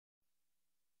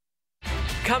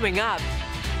Coming up,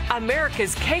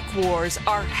 America's cake wars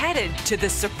are headed to the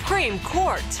Supreme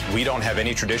Court. We don't have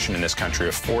any tradition in this country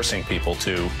of forcing people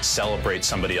to celebrate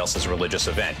somebody else's religious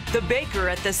event. The baker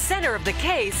at the center of the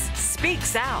case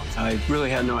speaks out. I really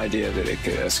had no idea that it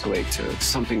could escalate to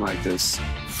something like this.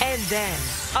 And then,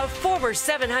 a former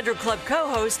 700 Club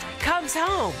co-host comes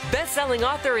home. Best-selling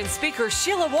author and speaker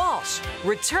Sheila Walsh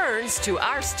returns to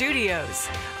our studios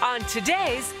on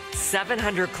today's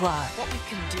 700 Club. What we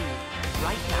can do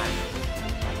right now.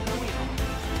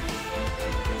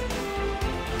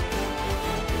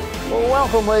 Well,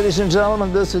 welcome, ladies and gentlemen,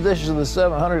 to this edition of the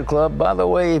 700 Club. By the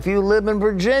way, if you live in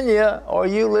Virginia or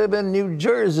you live in New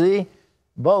Jersey,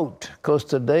 vote, because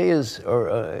today is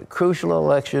a crucial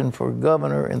election for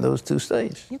governor in those two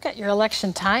states. You got your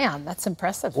election tie on. That's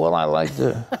impressive. Well, I like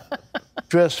to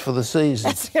dress for the season.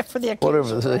 That's for the occasion.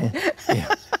 Whatever the season.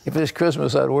 Yeah. If it's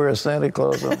Christmas, I'd wear a Santa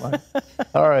Claus on my...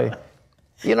 All right.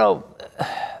 You know,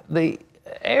 the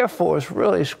Air Force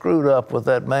really screwed up with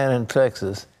that man in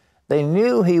Texas. They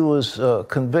knew he was a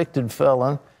convicted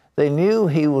felon. They knew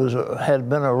he had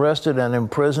been arrested and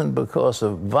imprisoned because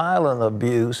of violent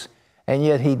abuse, and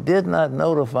yet he did not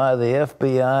notify the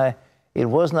FBI. It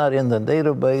was not in the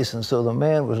database, and so the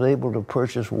man was able to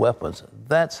purchase weapons.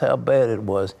 That's how bad it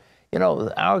was. You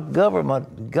know, our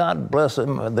government, God bless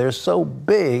them, they're so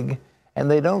big, and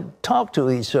they don't talk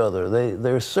to each other.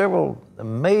 There's several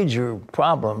major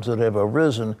problems that have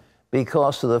arisen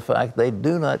because of the fact they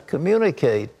do not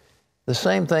communicate. The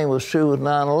same thing was true with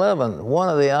 9/11. One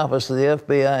of the officers of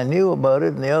the FBI knew about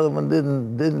it, and the other one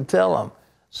didn't tell them.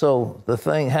 So the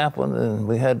thing happened, and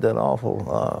we had that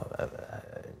awful,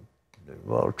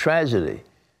 tragedy.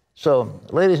 So,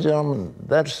 ladies and gentlemen,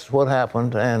 that's what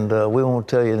happened, and we won't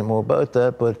tell you any more about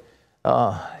that, but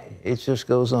it just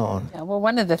goes on. Yeah, well,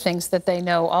 one of the things that they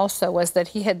know also was that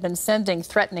he had been sending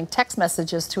threatening text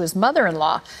messages to his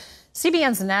mother-in-law.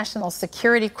 CBN's national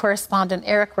security correspondent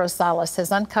Eric Rosales has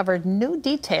uncovered new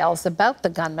details about the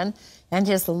gunman and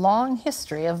his long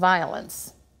history of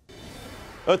violence.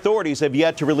 Authorities have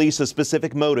yet to release a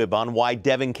specific motive on why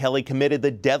Devin Kelley committed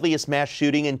the deadliest mass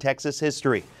shooting in Texas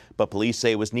history, but police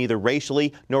say it was neither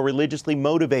racially nor religiously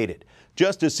motivated.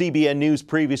 Just as CBN News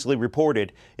previously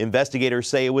reported, investigators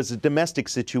say it was a domestic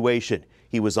situation.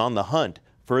 He was on the hunt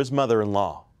for his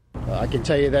mother-in-law. I can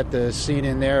tell you that the scene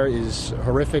in there is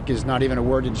horrific, is not even a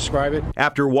word to describe it.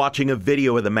 After watching a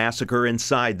video of the massacre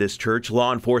inside this church,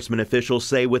 law enforcement officials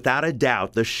say without a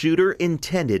doubt the shooter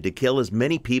intended to kill as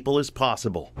many people as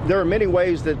possible. There are many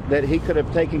ways that he could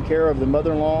have taken care of the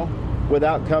mother-in-law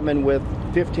without coming with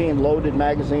 15 loaded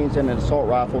magazines and an assault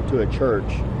rifle to a church.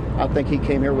 I think he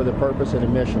came here with a purpose and a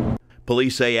mission.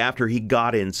 Police say after he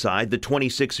got inside, the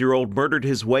 26-year-old murdered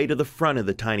his way to the front of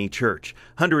the tiny church.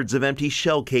 Hundreds of empty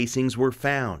shell casings were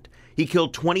found. He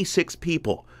killed 26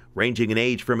 people, ranging in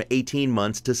age from 18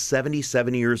 months to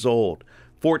 77 years old.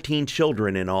 14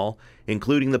 children in all,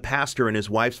 including the pastor and his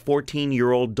wife's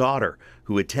 14-year-old daughter,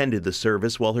 who attended the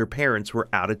service while her parents were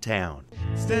out of town.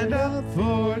 Stand up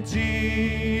for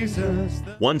Jesus.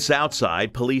 Once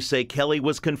outside, police say Kelley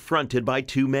was confronted by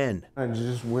two men. I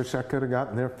just wish I could have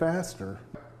gotten there faster.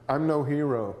 I'm no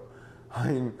hero. I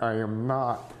am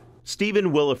not.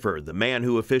 Stephen Williford, the man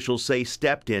who officials say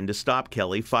stepped in to stop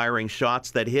Kelley firing shots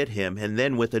that hit him and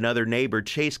then with another neighbor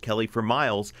chased Kelley for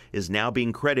miles, is now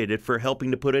being credited for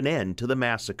helping to put an end to the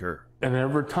massacre. And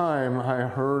every time I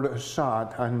heard a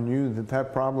shot, I knew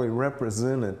that probably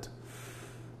represented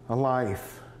a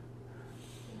life.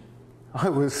 I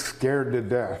was scared to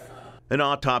death. An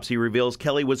autopsy reveals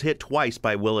Kelley was hit twice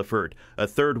by Williford. A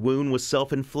third wound was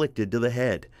self-inflicted to the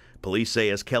head. Police say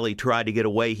as Kelley tried to get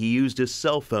away, he used his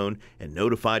cell phone and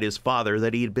notified his father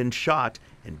that he had been shot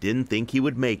and didn't think he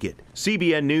would make it.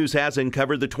 CBN News has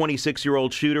uncovered the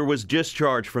 26-year-old shooter was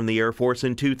discharged from the Air Force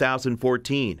in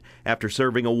 2014 after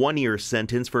serving a one-year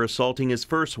sentence for assaulting his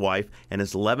first wife and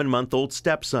his 11-month-old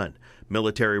stepson.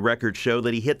 Military records show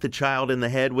that he hit the child in the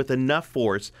head with enough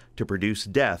force to produce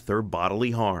death or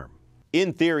bodily harm.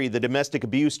 In theory, the domestic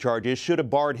abuse charges should have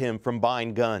barred him from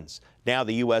buying guns. Now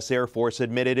the U.S. Air Force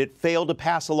admitted it failed to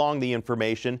pass along the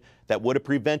information that would have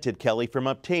prevented Kelley from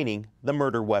obtaining the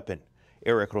murder weapon.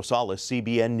 Eric Rosales,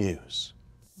 CBN News.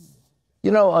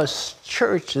 You know, a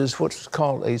church is what's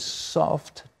called a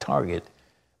soft target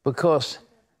because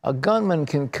a gunman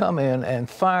can come in and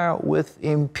fire with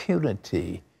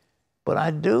impunity. But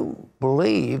I do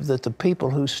believe that the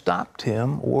people who stopped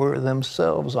him were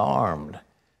themselves armed.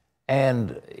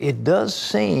 And it does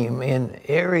seem in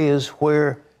areas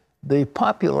where the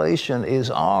population is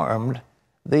armed,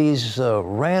 these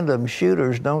random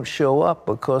shooters don't show up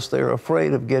because they're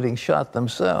afraid of getting shot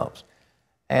themselves.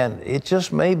 And it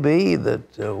just may be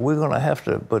that we're going to have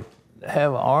to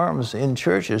have arms in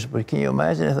churches, but can you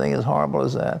imagine anything as horrible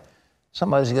as that?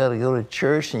 Somebody's got to go to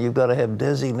church, and you've got to have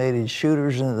designated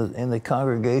shooters in the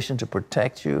congregation to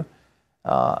protect you.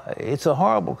 It's a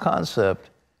horrible concept,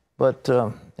 but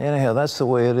anyhow, that's the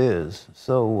way it is.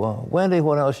 So, Wendy,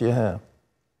 what else you have?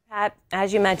 Pat,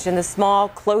 as you mentioned, the small,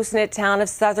 close-knit town of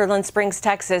Sutherland Springs,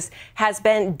 Texas, has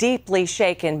been deeply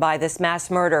shaken by this mass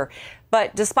murder.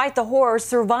 But despite the horror,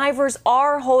 survivors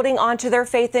are holding on to their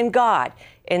faith in God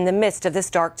in the midst of this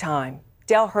dark time.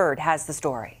 Dale Hurd has the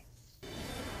story.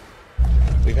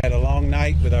 We've had a long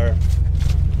night with our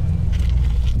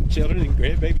children and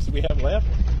grandbabies we have left.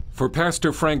 For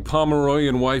Pastor Frank Pomeroy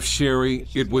and wife Sherry,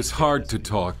 it was hard to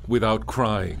talk without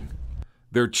crying.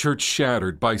 Their church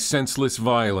shattered by senseless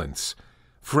violence.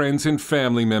 Friends and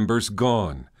family members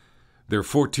gone. Their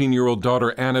 14-year-old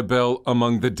daughter Annabelle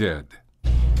among the dead.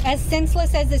 As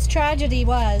senseless as this tragedy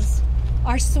was,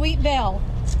 our sweet Belle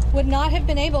would not have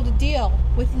been able to deal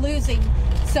with losing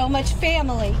so much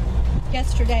family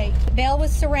yesterday. Belle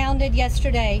was surrounded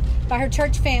yesterday by her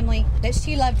church family that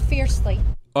she loved fiercely.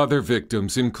 Other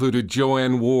victims included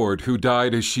Joanne Ward, who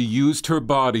died as she used her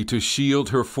body to shield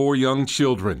her 4 young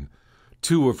children.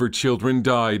 2 of her children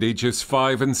died, ages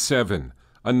 5 and 7.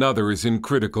 Another is in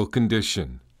critical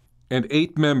condition. And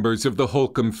 8 members of the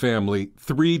Holcomb family,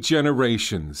 3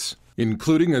 generations,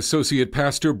 including Associate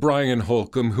Pastor Brian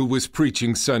Holcomb, who was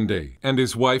preaching Sunday, and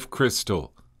his wife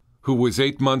Crystal, who was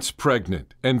 8 months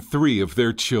pregnant, and 3 of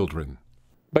their children.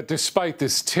 But despite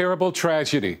this terrible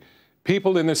tragedy,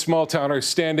 people in the small town are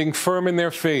standing firm in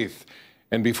their faith,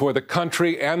 and before the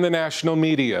country and the national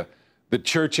media, the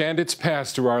church and its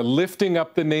pastor are lifting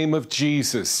up the name of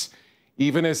Jesus,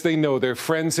 even as they know their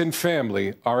friends and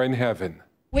family are in heaven.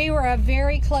 We were a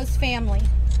very close family.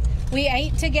 We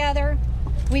ate together,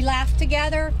 we laughed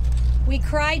together, we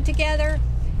cried together,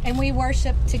 and we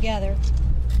worshiped together.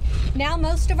 Now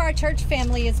most of our church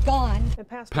family is gone.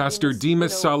 Pastor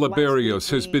Dimas Salaberios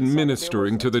has been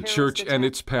ministering to the church and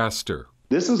its pastor.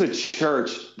 This was a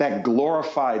church that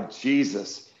glorified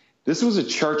Jesus. This was a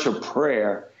church of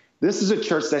prayer. This is a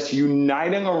church that's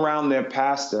uniting around their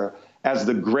pastor as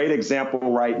the great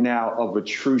example right now of a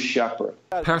true shepherd.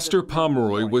 Pastor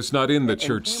Pomeroy was not in the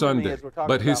church Sunday,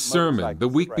 but his sermon the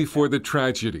week before the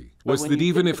tragedy was that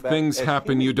even if things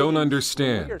happen you don't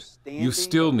understand, you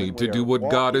still need to do what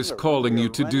God is calling you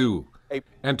to do,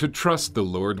 and to trust the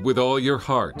Lord with all your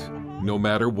heart, no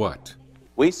matter what.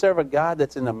 We serve a God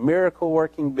that's in a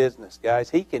miracle-working business, guys.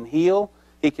 He can heal.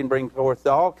 He can bring forth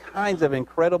all kinds of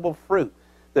incredible fruit.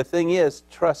 The thing is,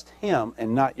 trust Him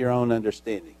and not your own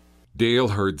understanding. Dale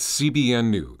Hurd, CBN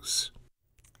News.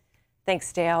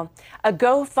 Thanks, Dale. A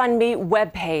GoFundMe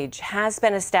webpage has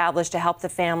been established to help the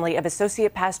family of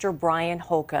Associate Pastor Brian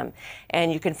Holcomb.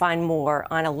 And you can find more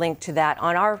on a link to that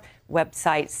on our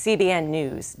website,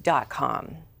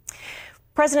 cbnnews.com.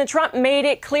 President Trump made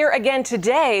it clear again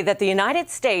today that the United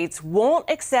States won't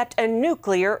accept a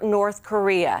nuclear North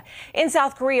Korea. In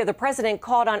South Korea, the president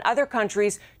called on other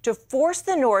countries to force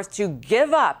the North to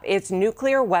give up its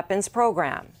nuclear weapons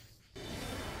program.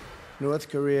 North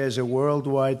Korea is a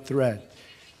worldwide threat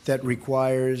that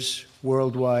requires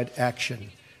worldwide action.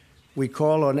 We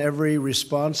call on every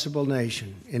responsible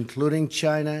nation, including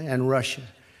China and Russia,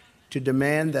 to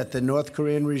demand that the North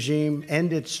Korean regime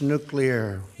end its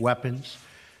nuclear weapons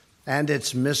and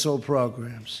its missile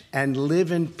programs and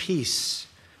live in peace.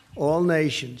 All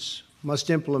nations must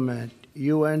implement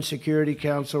UN Security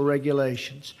Council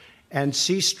regulations and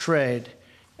cease trade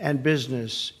and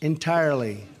business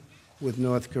entirely with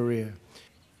North Korea.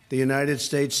 The United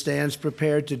States stands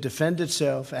prepared to defend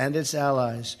itself and its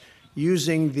allies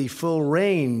using the full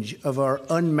range of our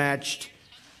unmatched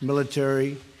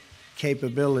military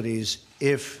capabilities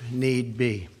if need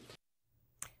be.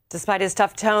 Despite his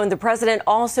tough tone, the president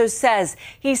also says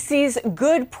he sees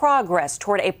good progress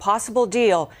toward a possible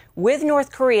deal with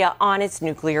North Korea on its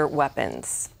nuclear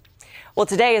weapons. Well,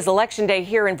 today is Election Day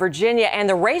here in Virginia, and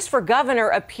the race for governor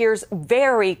appears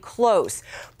very close.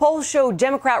 Polls show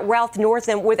Democrat Ralph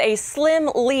Northam with a slim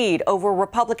lead over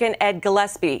Republican Ed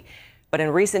Gillespie. But in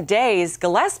recent days,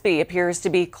 Gillespie appears to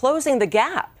be closing the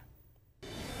gap.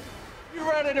 You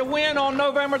ready to win on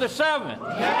November the 7th?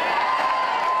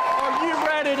 Yeah! Are you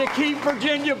ready to keep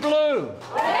Virginia blue?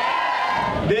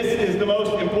 Yeah! This is the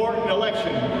most important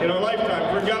election in our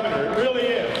lifetime for governor. It really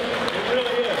is. It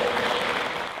really is.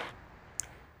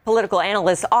 Political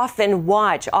analysts often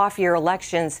watch off-year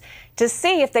elections to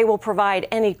see if they will provide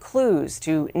any clues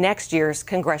to next year's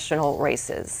congressional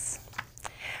races.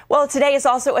 Well, today is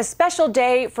also a special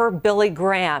day for Billy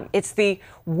Graham. It's the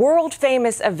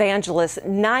world-famous evangelist's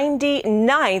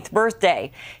 99th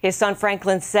birthday. His son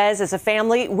Franklin says, as a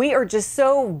family, we are just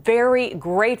so very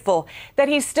grateful that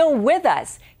he's still with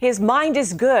us. His mind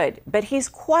is good, but he's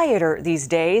quieter these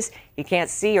days. He can't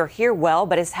see or hear well,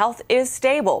 but his health is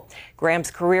stable.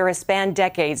 Graham's career has spanned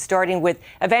decades, starting with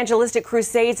evangelistic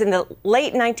crusades in the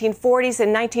late 1940s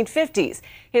and 1950s.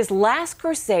 His last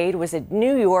crusade was in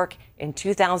New York in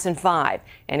 2005,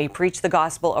 and he preached the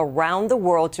gospel around the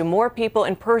world to more people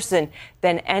in person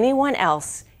than anyone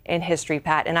else in history,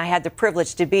 Pat. And I had the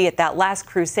privilege to be at that last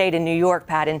crusade in New York,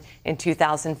 Pat, in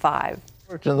 2005.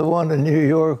 And the one in New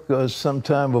York was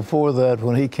sometime before that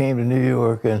when he came to New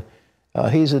York, and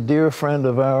he's a dear friend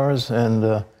of ours,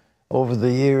 and over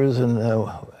the years, and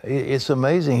it's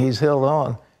amazing he's held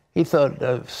on. He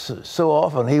thought so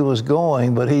often he was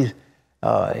going, but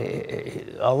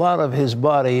a lot of his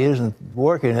body isn't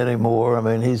working anymore. I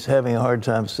mean, he's having a hard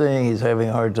time seeing, he's having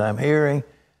a hard time hearing,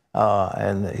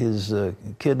 and his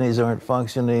kidneys aren't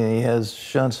functioning. He has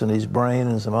shunts in his brain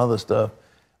and some other stuff.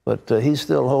 But he's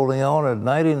still holding on at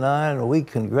 99, and we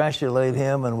congratulate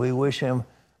him, and we wish him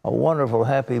a wonderful,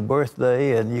 happy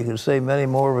birthday, and you can say many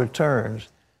more returns.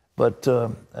 But,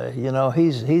 you know,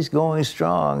 he's going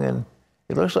strong, and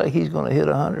it looks like he's going to hit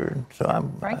 100.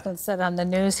 So Franklin said on the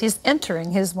news he's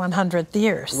entering his 100th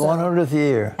year. So 100th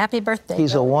year. Happy birthday.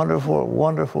 He's a wonderful,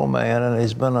 wonderful man, and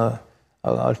he's been a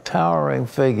towering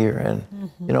figure. And,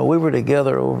 you know, we were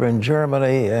together over in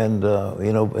Germany and,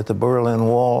 you know, at the Berlin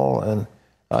Wall, and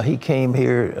he came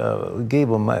here, gave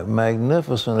a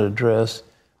magnificent address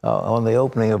on the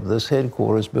opening of this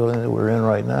headquarters building that we're in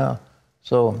right now.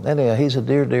 So anyhow, he's a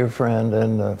dear, dear friend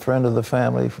and a friend of the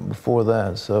family from before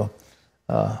that. So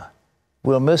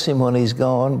we'll miss him when he's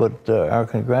gone, but our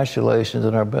congratulations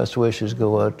and our best wishes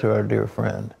go out to our dear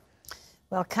friend.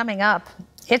 Well, coming up,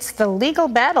 it's the legal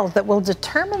battle that will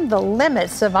determine the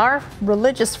limits of our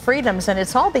religious freedoms, and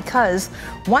it's all because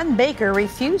one baker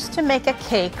refused to make a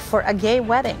cake for a gay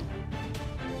wedding.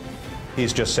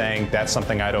 He's just saying, that's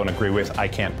something I don't agree with, I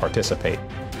can't participate.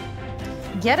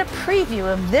 Get a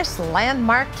preview of this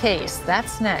landmark case.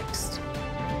 That's next.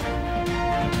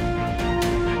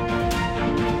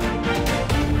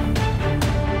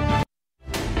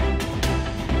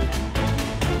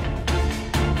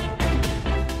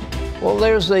 Well,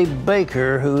 there's a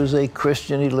baker who's a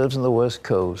Christian. He lives on the West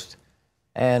Coast.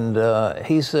 And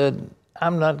he said,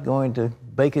 I'm not going to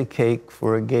bake a cake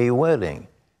for a gay wedding.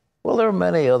 Well, there are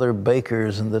many other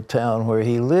bakers in the town where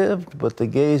he lived, but the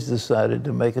gays decided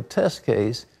to make a test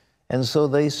case. And so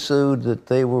they sued that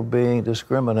they were being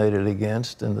discriminated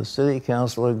against. And the city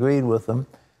council agreed with them,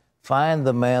 fined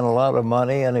the man a lot of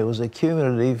money, and it was a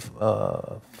cumulative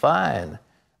fine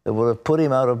that would have put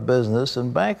him out of business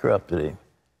and bankrupted him.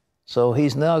 So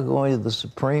he's now going to the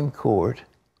Supreme Court,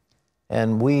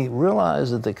 and we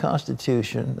realize that the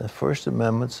Constitution, the First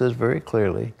Amendment, says very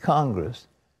clearly, Congress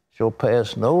shall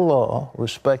pass no law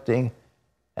respecting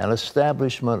an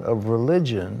establishment of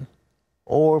religion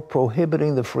or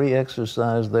prohibiting the free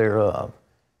exercise thereof.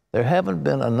 There haven't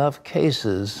been enough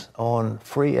cases on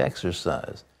free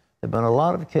exercise. There have been a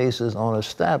lot of cases on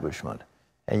establishment,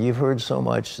 and you've heard so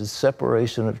much the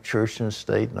separation of church and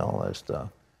state and all that stuff.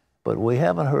 But we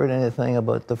haven't heard anything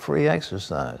about the free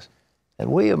exercise.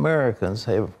 And we Americans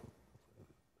have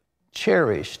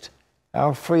cherished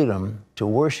our freedom to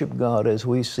worship God as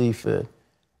we see fit,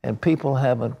 and people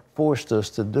haven't forced us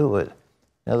to do it.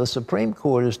 Now, the Supreme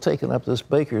Court has taken up this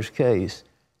baker's case,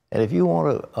 and if you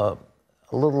want a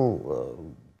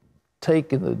little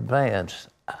take in advance,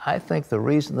 I think the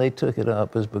reason they took it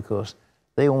up is because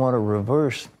they want to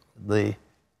reverse the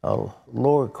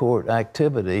lower court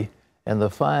activity and the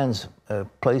fines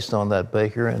placed on that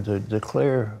baker, and to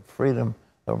declare freedom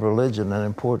of religion an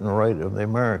important right of the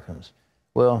Americans.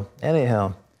 Well,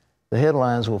 anyhow, the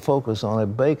headlines will focus on a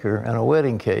baker and a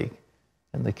wedding cake,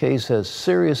 and the case has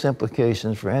serious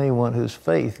implications for anyone whose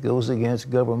faith goes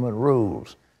against government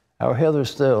rules. Our Heather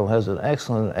Stell has an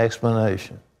excellent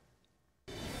explanation.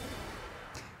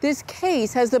 This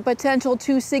case has the potential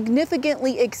to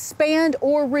significantly expand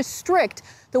or restrict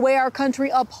the way our country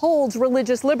upholds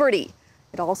religious liberty.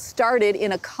 It all started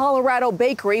in a Colorado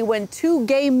bakery when two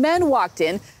gay men walked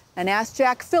in and asked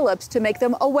Jack Phillips to make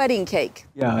them a wedding cake.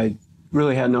 Yeah, I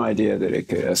really had no idea that it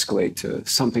could escalate to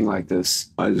something like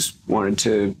this. I just wanted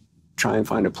to try and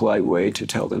find a polite way to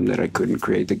tell them that I couldn't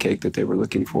create the cake that they were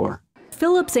looking for.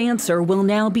 Phillips' answer will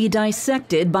now be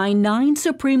dissected by 9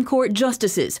 Supreme Court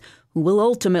justices, who will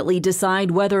ultimately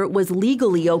decide whether it was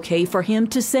legally okay for him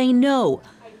to say no.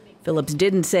 Phillips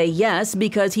didn't say yes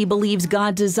because he believes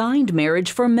God designed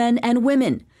marriage for men and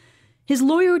women. His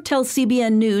lawyer tells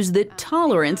CBN News that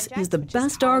tolerance is the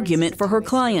best argument for her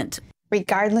client.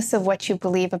 Regardless of what you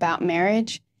believe about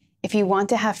marriage, if you want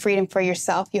to have freedom for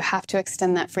yourself, you have to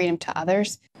extend that freedom to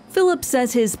others. Phillips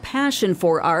says his passion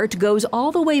for art goes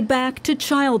all the way back to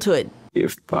childhood.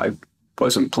 If I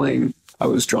wasn't playing, I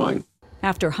was drawing.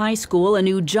 After high school, a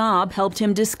new job helped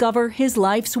him discover his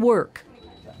life's work.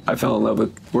 I fell in love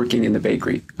with working in the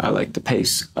bakery. I liked the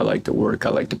pace, I liked the work, I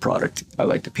liked the product, I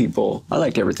liked the people, I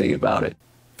liked everything about it.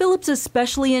 Phillips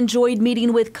especially enjoyed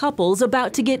meeting with couples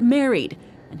about to get married,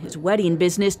 and his wedding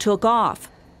business took off.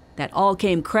 That all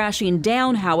came crashing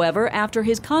down, however, after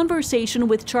his conversation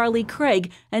with Charlie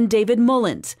Craig and David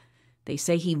Mullins. They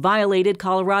say he violated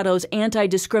Colorado's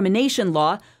anti-discrimination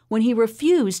law when he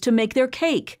refused to make their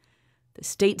cake. The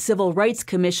State Civil Rights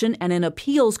Commission and an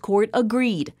appeals court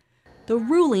agreed. The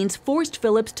rulings forced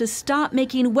Phillips to stop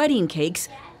making wedding cakes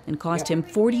and cost him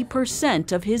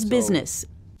 40% of his business.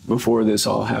 Before this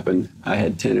all happened, I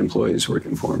had 10 employees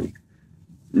working for me.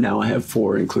 Now I have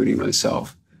 4, including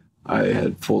myself. I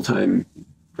had full-time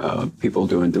people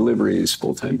doing deliveries,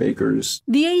 full-time bakers.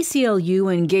 The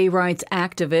ACLU and gay rights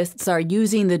activists are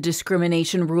using the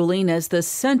discrimination ruling as the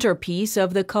centerpiece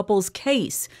of the couple's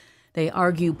case. They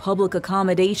argue public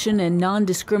accommodation and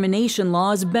non-discrimination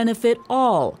laws benefit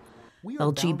all.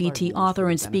 LGBT author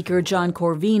and speaker John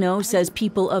Corvino says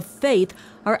people of faith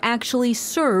are actually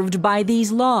served by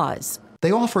these laws.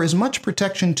 They offer as much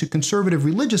protection to conservative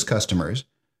religious customers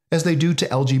as they do to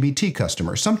LGBT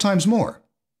customers, sometimes more.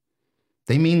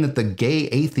 They mean that the gay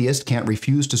atheist can't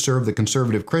refuse to serve the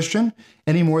conservative Christian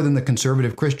any more than the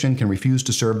conservative Christian can refuse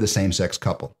to serve the same-sex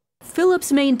couple.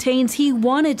 Phillips maintains he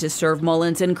wanted to serve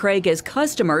Mullins and Craig as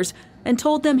customers and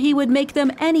told them he would make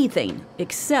them anything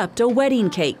except a wedding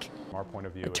cake.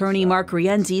 Attorney Mark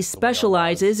Rienzi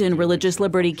specializes in religious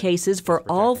liberty cases for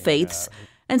all faiths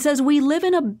and says we live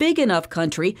in a big enough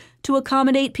country to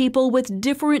accommodate people with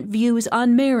different views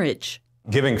on marriage.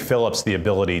 Giving Phillips the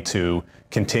ability to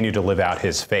continue to live out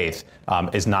his faith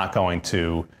is not going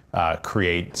to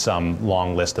create some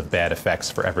long list of bad effects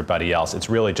for everybody else. It's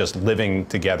really just living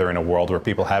together in a world where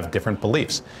people have different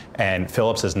beliefs. And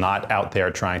Phillips is not out there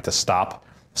trying to stop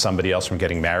somebody else from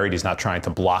getting married. He's not trying to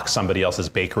block somebody else's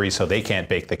bakery so they can't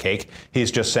bake the cake.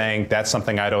 He's just saying, that's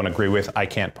something I don't agree with, I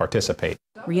can't participate.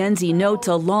 Rienzi notes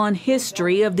a long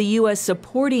history of the U.S.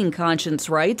 supporting conscience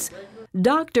rights.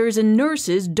 Doctors and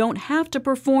nurses don't have to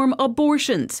perform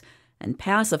abortions, and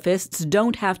pacifists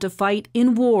don't have to fight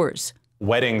in wars.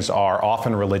 Weddings are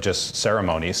often religious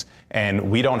ceremonies,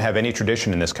 and we don't have any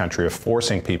tradition in this country of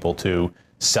forcing people to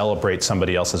celebrate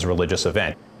somebody else's religious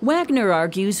event. Wagner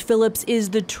argues Phillips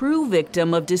is the true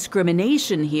victim of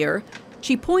discrimination here.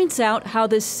 She points out how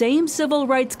the same Civil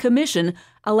Rights Commission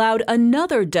allowed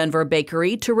another Denver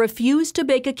bakery to refuse to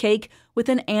bake a cake with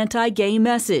an anti-gay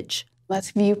message.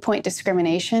 That's viewpoint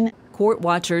discrimination. Court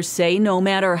watchers say no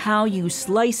matter how you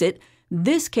slice it,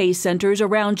 this case centers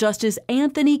around Justice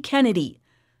Anthony Kennedy.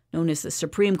 Known as the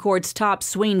Supreme Court's top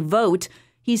swing vote,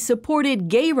 he's supported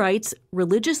gay rights,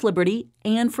 religious liberty,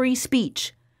 and free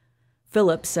speech.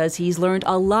 Phillips says he's learned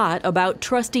a lot about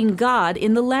trusting God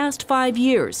in the last 5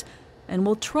 years and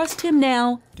will trust him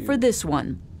now for this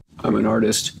one. I'm an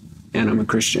artist and I'm a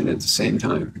Christian at the same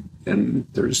time. And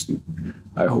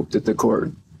I hope that the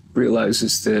court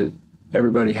realizes that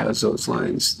everybody has those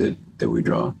lines that we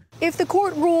draw. If the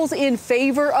court rules in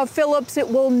favor of Phillips, it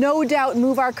will no doubt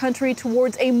move our country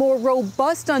towards a more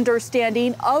robust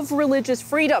understanding of religious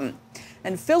freedom.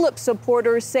 And Phillips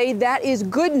supporters say that is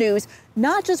good news,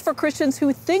 not just for Christians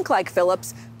who think like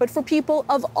Phillips, but for people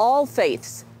of all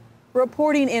faiths.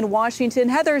 Reporting in Washington,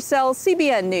 Heather Sells,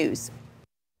 CBN News.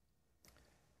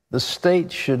 The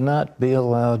state should not be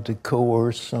allowed to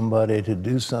coerce somebody to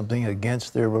do something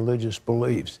against their religious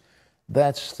beliefs.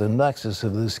 That's the nexus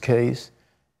of this case.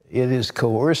 It is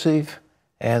coercive,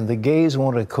 and the gays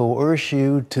want to coerce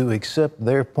you to accept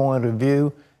their point of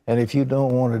view, and if you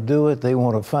don't want to do it, they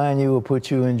want to fine you or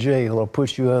put you in jail or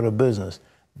put you out of business.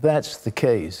 That's the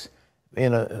case.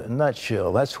 In a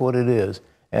nutshell, that's what it is.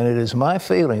 And it is my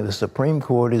feeling the Supreme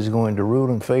Court is going to rule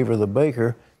in favor of the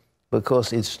baker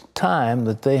because it's time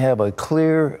that they have a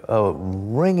clear,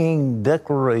 ringing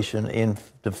declaration in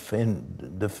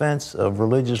defense of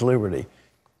religious liberty.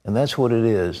 And that's what it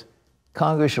is.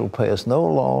 Congress shall pass no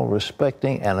law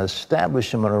respecting an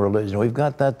establishment of religion. We've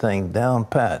got that thing down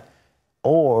pat.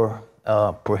 Or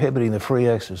prohibiting the free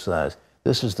exercise.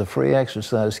 This is the free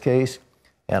exercise case.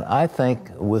 And I think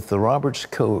with the Roberts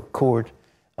Court,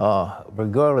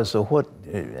 regardless of what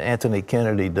Anthony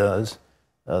Kennedy does,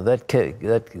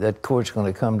 that court's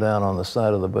going to come down on the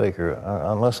side of the baker,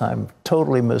 unless I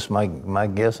totally miss my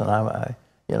guess, and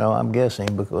You know, I'm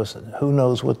guessing, because who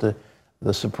knows what the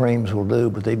Supremes will do,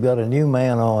 but they've got a new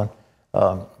man on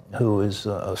who is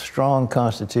a strong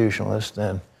constitutionalist,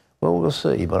 and, well, we'll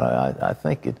see. But I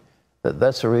think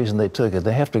that's the reason they took it.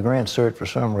 They have to grant cert for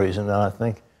some reason, and I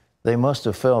think they must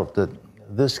have felt that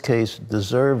this case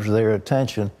deserves their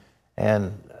attention,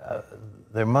 and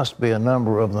there must be a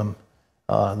number of them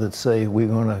that say we're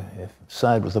going to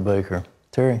side with the baker.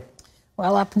 Terry?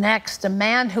 Well, up next, a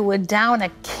man who would down a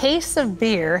case of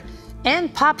beer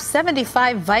and pop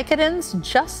 75 Vicodins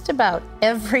just about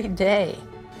every day.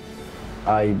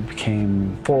 I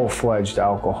became full-fledged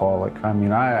alcoholic. I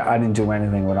mean, I didn't do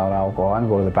anything without alcohol. I didn't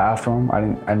go to the bathroom. I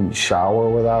didn't shower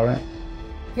without it.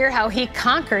 Hear how he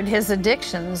conquered his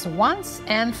addictions once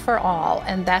and for all,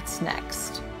 and that's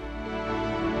next.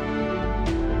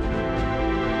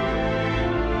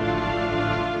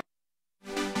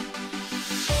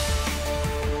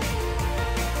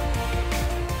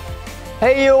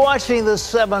 Hey, you're watching the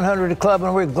 700 Club,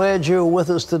 and we're glad you're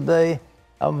with us today.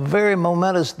 A very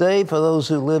momentous day for those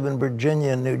who live in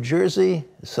Virginia and New Jersey.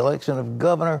 The selection of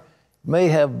governor may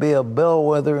be a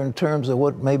bellwether in terms of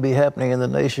what may be happening in the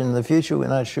nation in the future. We're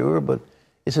not sure, but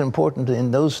it's important in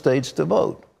those states to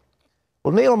vote.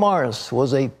 Well, Neil Morris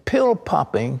was a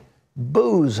pill-popping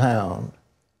booze hound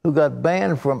who got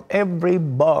banned from every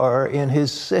bar in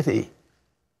his city.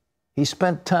 He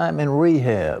spent time in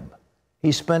rehab.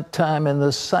 He spent time in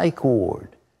the psych ward.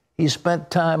 He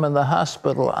spent time in the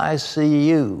hospital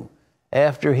ICU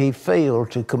after he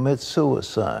failed to commit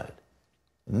suicide.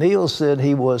 Neil said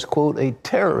he was, quote, a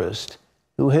terrorist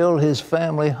who held his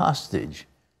family hostage.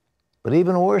 But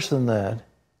even worse than that,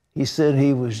 he said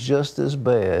he was just as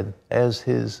bad as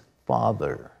his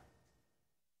father.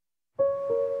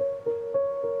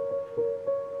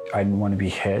 I didn't want to be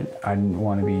hit. I didn't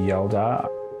want to be yelled at.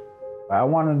 I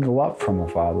wanted love from a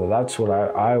father. That's what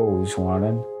I always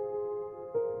wanted.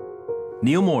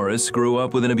 Neil Morris grew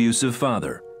up with an abusive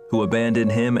father who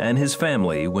abandoned him and his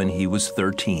family when he was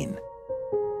 13.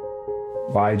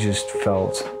 I just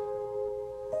felt,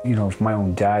 you know, if my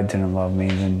own dad didn't love me,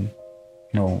 then,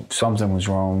 you know, something was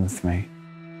wrong with me.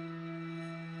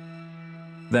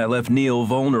 That left Neil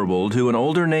vulnerable to an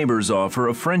older neighbor's offer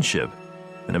of friendship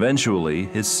and eventually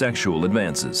his sexual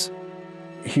advances.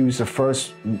 He was the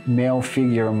first male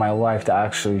figure in my life to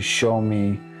actually show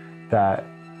me that,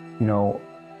 you know,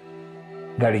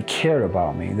 that he cared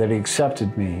about me, that he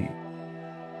accepted me.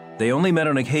 They only met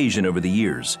on occasion over the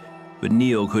years, but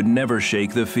Neil could never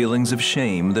shake the feelings of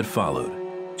shame that followed.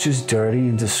 Just dirty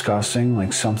and disgusting,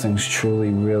 like something's truly,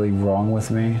 really wrong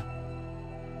with me.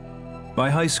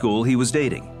 By high school, he was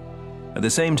dating. At the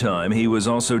same time, he was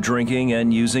also drinking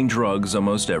and using drugs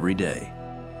almost every day.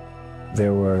 They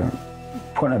were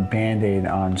putting a Band-Aid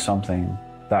on something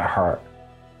that hurt.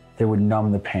 They would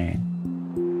numb the pain.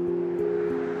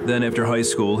 Then after high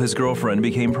school, his girlfriend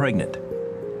became pregnant.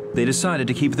 They decided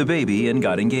to keep the baby and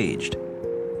got engaged.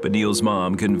 But Neil's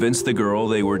mom convinced the girl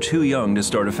they were too young to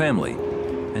start a family,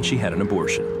 and she had an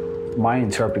abortion. My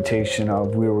interpretation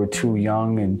of we were too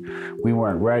young and we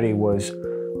weren't ready was,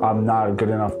 I'm not a good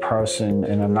enough person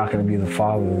and I'm not going to be the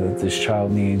father that this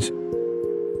child needs.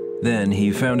 Then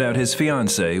he found out his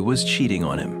fiancée was cheating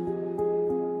on him.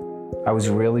 I was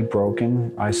really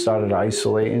broken. I started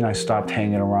isolating. I stopped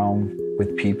hanging around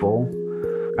with people.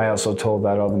 I also told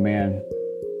that other man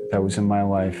that was in my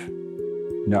life,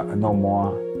 no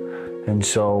more. And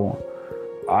so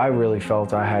I really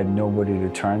felt I had nobody to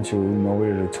turn to,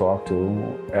 nobody to talk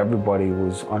to. Everybody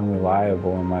was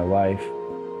unreliable in my life.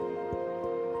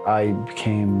 I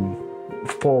became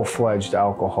full-fledged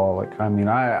alcoholic. I mean,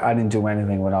 I didn't do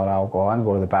anything without alcohol. I didn't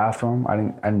go to the bathroom. I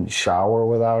didn't shower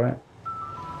without it.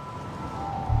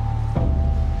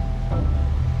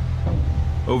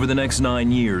 Over the next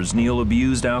 9 years, Neil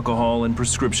abused alcohol and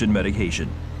prescription medication.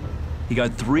 He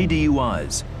got 3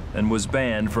 DUIs and was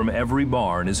banned from every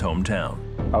bar in his hometown.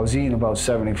 I was eating about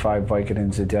 75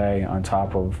 Vicodins a day on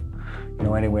top of, you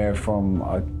know, anywhere from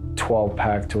a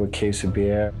 12-pack to a case of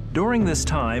beer. During this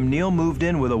time, Neil moved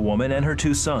in with a woman and her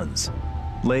 2 sons.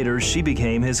 Later, she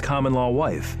became his common-law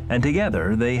wife, and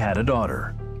together they had a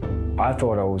daughter. I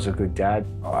thought I was a good dad.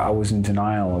 I was in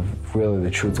denial of really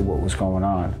the truth of what was going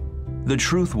on. The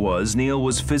truth was Neil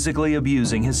was physically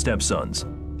abusing his stepsons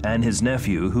and his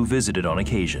nephew who visited on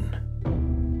occasion.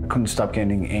 I couldn't stop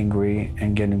getting angry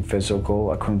and getting physical.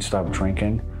 I couldn't stop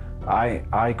drinking.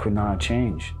 I could not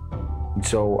change. And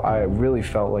so I really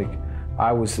felt like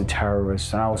I was the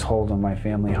terrorist and I was holding my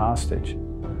family hostage.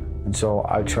 And so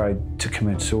I tried to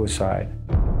commit suicide.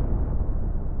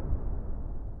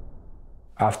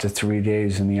 After 3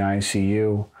 days in the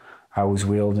ICU, I was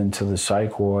wheeled into the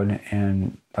psych ward,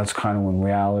 and that's kind of when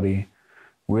reality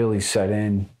really set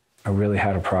in. I really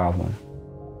had a problem.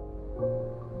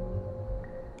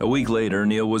 A week later,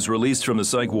 Neil was released from the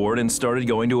psych ward and started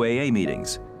going to AA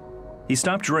meetings. He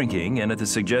stopped drinking and, at the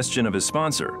suggestion of his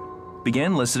sponsor,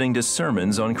 began listening to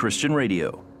sermons on Christian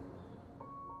radio.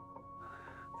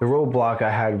 The roadblock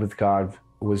I had with God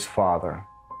was Father.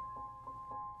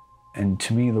 And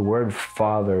to me, the word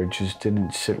Father just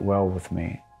didn't sit well with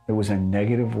me. It was a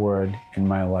negative word in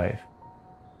my life.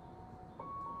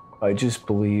 I just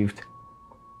believed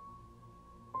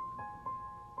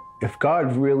if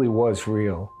God really was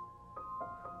real,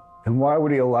 then why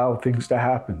would he allow things to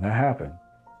happen that happen?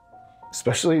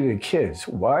 Especially to kids.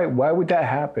 Why would that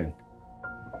happen?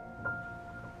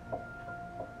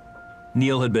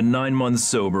 Neil had been 9 months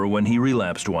sober when he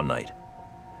relapsed one night.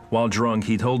 While drunk,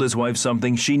 he told his wife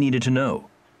something she needed to know.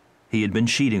 He had been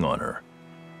cheating on her.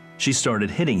 She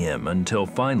started hitting him until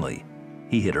finally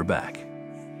he hit her back.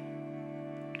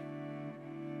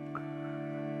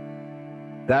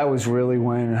 That was really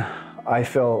when I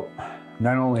felt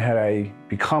not only had I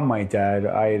become my dad,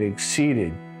 I had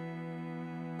exceeded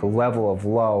the level of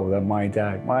low that my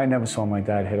dad, I never saw my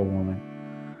dad hit a woman.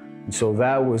 And so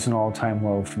that was an all-time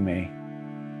low for me.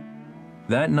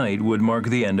 That night would mark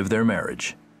the end of their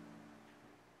marriage.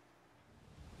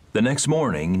 The next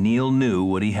morning, Neil knew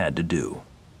what he had to do.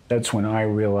 That's when I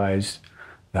realized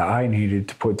that I needed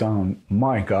to put down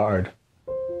my guard.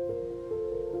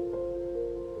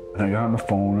 And I got on the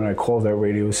phone and I called that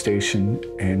radio station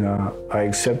and I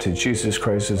accepted Jesus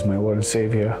Christ as my Lord and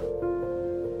Savior.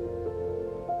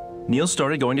 Neil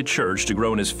started going to church to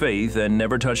grow in his faith and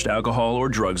never touched alcohol or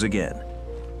drugs again.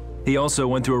 He also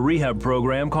went through a rehab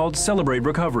program called Celebrate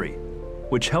Recovery,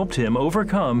 which helped him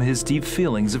overcome his deep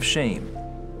feelings of shame.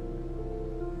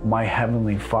 My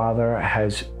Heavenly Father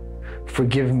has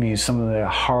forgiven me some of the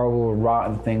horrible,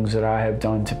 rotten things that I have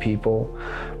done to people.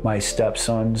 My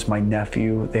stepsons, my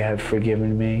nephew, they have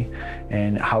forgiven me.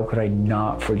 And how could I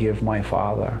not forgive my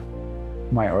father,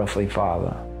 my earthly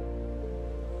father?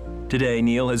 Today,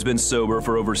 Neil has been sober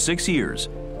for over 6 years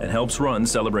and helps run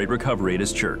Celebrate Recovery at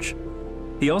his church.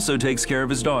 He also takes care of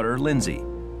his daughter, Lindsay,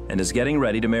 and is getting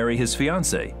ready to marry his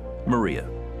fiancée, Maria.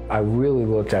 I really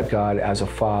looked at God as a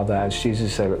father, as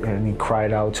Jesus said, and he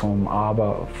cried out to him,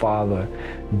 Abba, Father,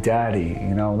 Daddy.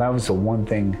 You know, that was the one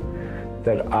thing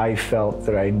that I felt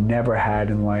that I never had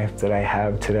in life that I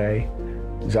have today,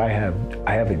 is I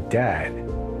have a dad.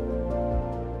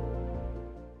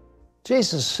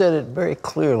 Jesus said it very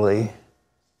clearly,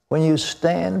 when you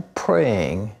stand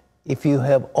praying, if you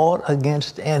have aught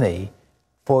against any,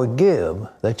 forgive,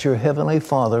 that your heavenly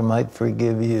Father might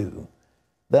forgive you.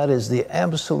 That is the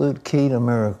absolute key to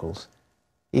miracles.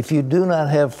 If you do not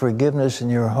have forgiveness in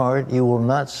your heart, you will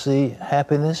not see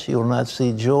happiness, you will not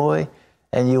see joy,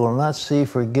 and you will not see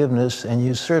forgiveness, and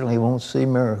you certainly won't see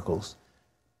miracles.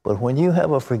 But when you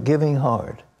have a forgiving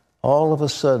heart, all of a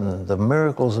sudden, the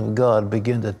miracles of God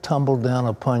begin to tumble down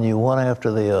upon you one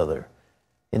after the other.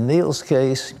 In Neil's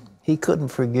case, he couldn't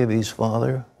forgive his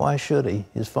father. Why should he?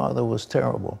 His father was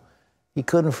terrible. He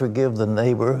couldn't forgive the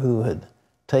neighbor who had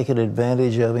taken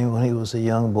advantage of him when he was a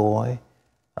young boy.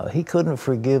 He couldn't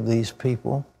forgive these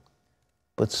people.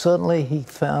 But suddenly he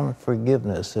found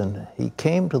forgiveness, and he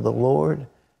came to the Lord,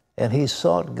 and he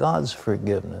sought God's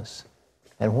forgiveness.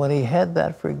 And when he had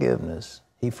that forgiveness,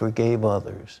 he forgave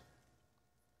others.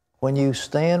 When you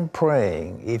stand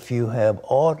praying, if you have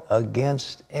aught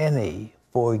against any,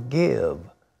 forgive,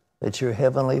 that your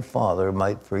heavenly Father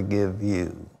might forgive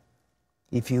you.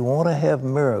 If you want to have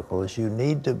miracles, you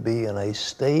need to be in a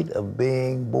state of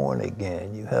being born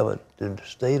again. You have a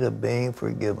state of being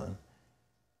forgiven.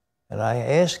 And I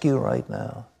ask you right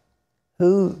now,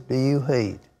 who do you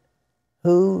hate?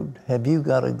 Who have you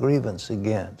got a grievance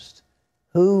against?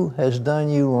 Who has done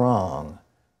you wrong?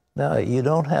 Now, you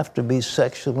don't have to be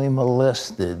sexually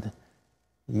molested.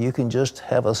 You can just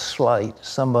have a slight.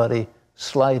 Somebody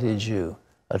slighted you.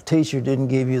 A teacher didn't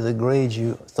give you the grades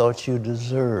you thought you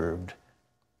deserved.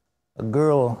 A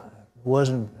girl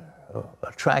wasn't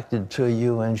attracted to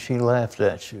you and she laughed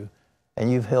at you,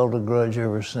 and you've held a grudge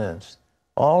ever since.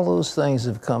 All those things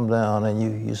have come down, and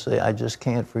you say, I just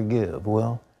can't forgive.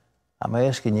 Well, I'm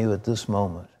asking you at this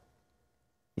moment,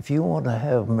 if you want to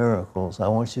have miracles, I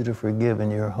want you to forgive in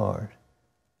your heart.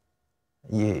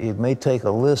 It may take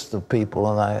a list of people,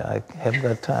 and I haven't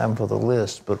got time for the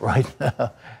list, but right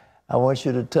now, I want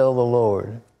you to tell the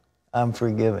Lord, I'm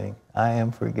forgiving. I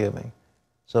am forgiving.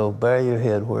 So bow your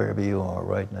head wherever you are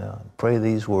right now and pray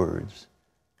these words.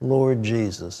 Lord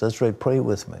Jesus, that's right, pray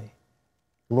with me.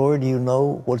 Lord, you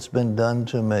know what's been done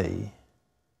to me,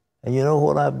 And you know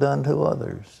what I've done to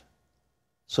others.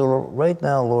 So right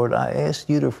now, Lord, I ask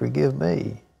you to forgive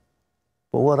me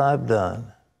for what I've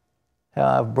done, how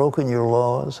I've broken your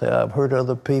laws, how I've hurt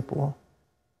other people,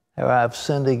 how I've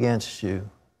sinned against you.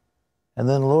 And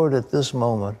then, Lord, at this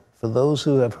moment, for those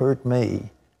who have hurt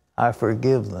me, I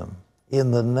forgive them.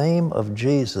 In the name of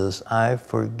Jesus, I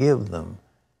forgive them.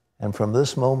 And from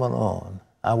this moment on,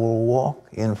 I will walk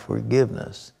in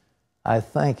forgiveness. I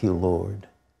thank you, Lord,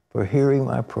 for hearing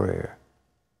my prayer.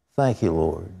 Thank you,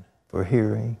 Lord, for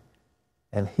hearing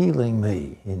and healing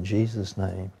me. In Jesus'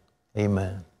 name,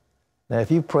 amen. Now,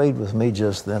 if you prayed with me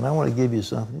just then, I want to give you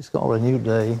something. It's called A New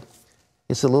Day.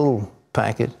 It's a little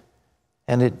packet,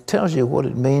 and it tells you what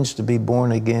it means to be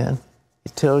born again.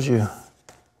 It tells you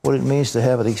what it means to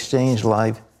have an exchanged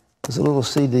life. There's a little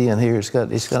CD in here. It's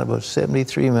got about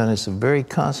 73 minutes of very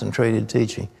concentrated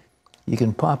teaching. You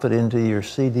can pop it into your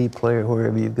CD player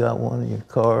wherever you've got one, in your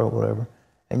car or whatever,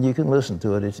 and you can listen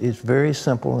to it. It's very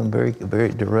simple and very, very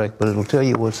direct, but it'll tell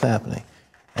you what's happening.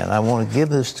 And I want to give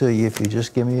this to you if you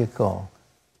just give me a call.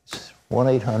 It's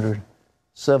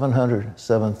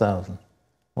 1-800-700-7000.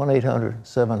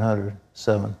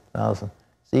 1-800-700-7000.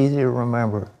 It's easy to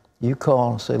remember. You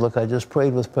call and say, look, I just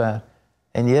prayed with Pat,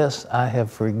 and yes, I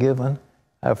have forgiven.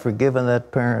 I've forgiven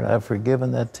that parent. I've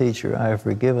forgiven that teacher. I have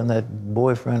forgiven that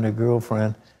boyfriend or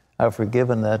girlfriend. I've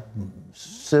forgiven that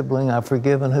sibling. I've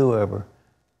forgiven whoever.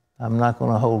 I'm not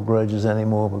going to hold grudges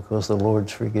anymore because the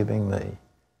Lord's forgiving me.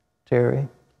 Terry?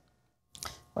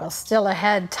 Well, still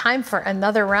ahead, time for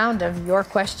another round of your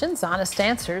questions, honest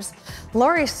answers.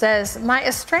 Lori says, my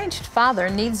estranged father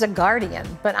needs a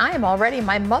guardian, but I am already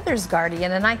my mother's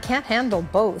guardian and I can't handle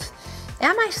both.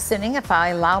 Am I sinning if I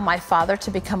allow my father to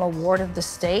become a ward of the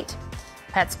state?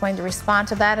 Pat's going to respond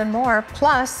to that and more.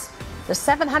 Plus, the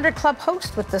 700 Club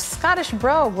host with the Scottish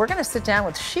brogue. We're going to sit down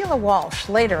with Sheila Walsh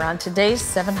later on today's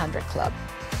 700 Club.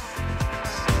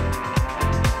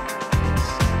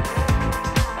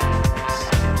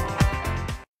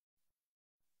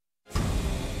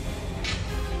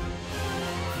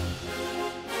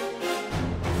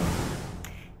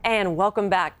 And welcome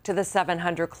back to the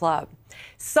 700 Club.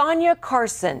 Sonia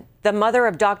Carson, the mother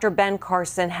of Dr. Ben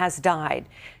Carson, has died.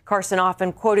 Carson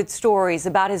often quoted stories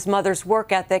about his mother's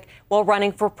work ethic while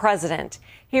running for president.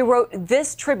 He wrote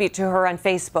this tribute to her on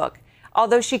Facebook.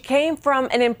 Although she came from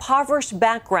an impoverished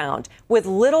background with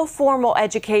little formal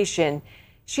education,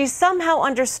 she somehow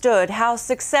understood how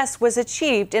success was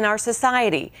achieved in our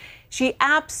society. She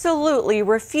absolutely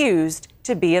refused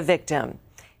to be a victim.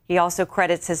 He also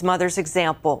credits his mother's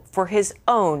example for his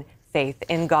own faith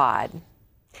in God.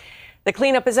 The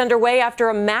cleanup is underway after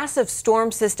a massive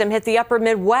storm system hit the upper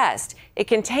Midwest. It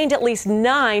contained at least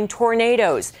 9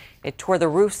 tornadoes. It tore the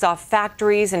roofs off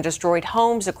factories and destroyed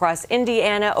homes across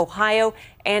Indiana, Ohio,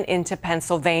 and into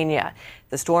Pennsylvania.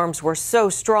 The storms were so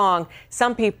strong,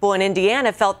 some people in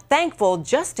Indiana felt thankful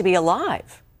just to be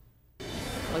alive.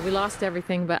 Well, we lost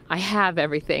everything, but I have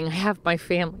everything. I have my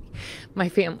family. My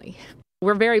family.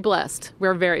 We're very blessed.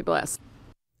 We're very blessed.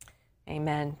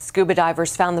 Amen. Scuba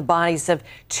divers found the bodies of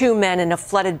 2 men in a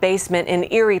flooded basement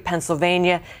in Erie,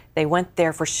 Pennsylvania. They went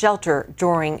there for shelter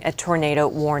during a tornado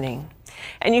warning.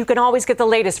 And you can always get the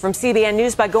latest from CBN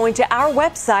News by going to our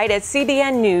website at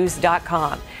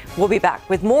cbnnews.com. We'll be back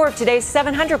with more of today's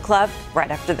 700 Club right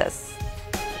after this.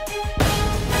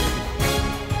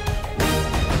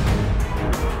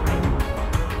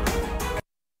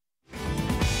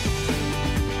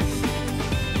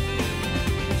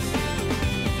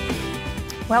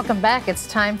 Welcome back. It's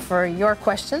time for your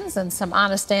questions and some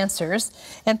honest answers.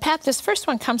 And Pat, this first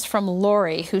one comes from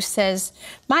Lori, who says,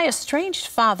 my estranged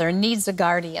father needs a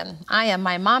guardian. I am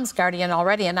my mom's guardian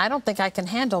already, and I don't think I can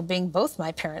handle being both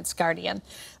my parents' guardian.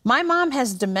 My mom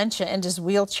has dementia and is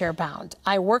wheelchair bound.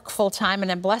 I work full time and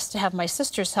am blessed to have my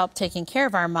sister's help taking care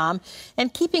of our mom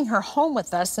and keeping her home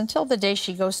with us until the day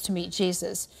she goes to meet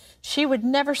Jesus. She would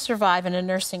never survive in a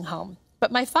nursing home.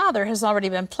 But my father has already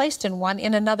been placed in one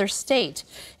in another state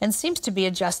and seems to be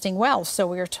adjusting well, so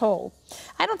we are told.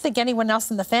 I don't think anyone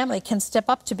else in the family can step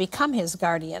up to become his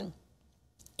guardian.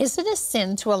 Is it a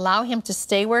sin to allow him to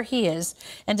stay where he is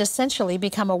and essentially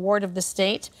become a ward of the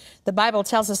state? The Bible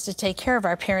tells us to take care of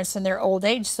our parents in their old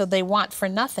age so they want for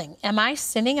nothing. Am I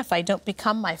sinning if I don't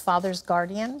become my father's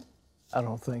guardian? I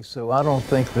don't think so. I don't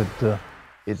think that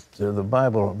the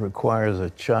Bible requires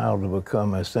a child to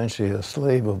become essentially a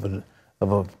slave of a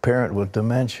parent with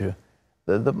dementia.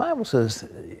 The Bible says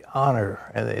honor,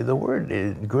 and the word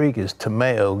in Greek is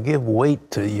timeo, give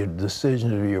weight to your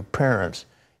decisions of your parents.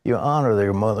 You honor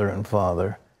their mother and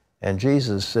father. And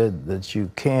Jesus said that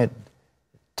you can't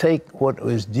take what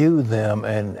is due them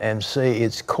and say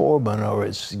it's Corban or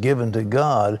it's given to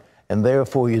God, and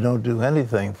therefore you don't do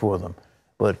anything for them.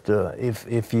 But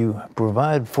if you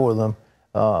provide for them,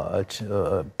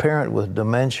 a parent with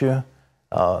dementia,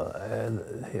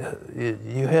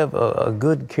 you have a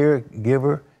good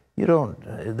caregiver,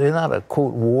 they're not a,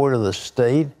 quote, ward of the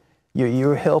state.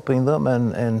 You're helping them,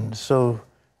 and so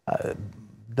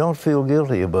don't feel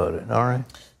guilty about it, all right?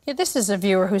 Yeah, this is a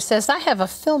viewer who says, I have a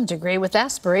film degree with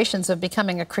aspirations of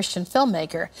becoming a Christian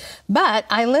filmmaker, but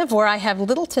I live where I have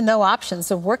little to no options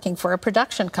of working for a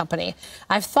production company.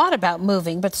 I've thought about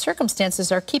moving, but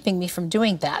circumstances are keeping me from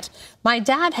doing that. My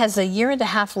dad has a year and a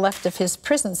half left of his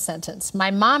prison sentence.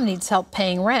 My mom needs help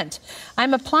paying rent.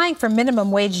 I'm applying for minimum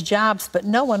wage jobs, but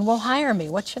no one will hire me.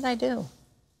 What should I do?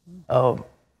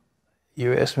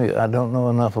 You asked me, I don't know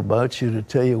enough about you to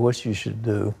tell you what you should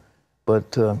do,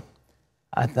 but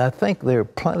I think there are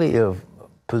plenty of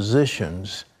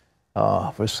positions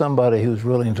for somebody who's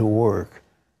willing to work.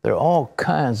 There are all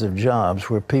kinds of jobs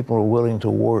where people are willing to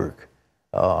work.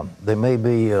 They may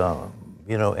be,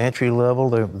 entry level.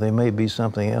 They may be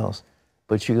something else.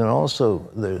 But you can also,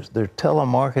 there are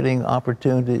telemarketing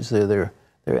opportunities. There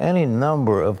are any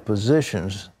number of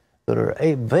positions that are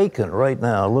vacant right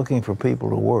now looking for people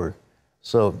to work.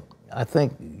 So I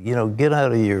think, get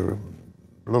out of your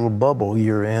little bubble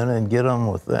you're in and get on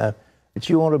with that. But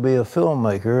you want to be a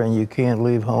filmmaker and you can't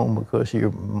leave home because of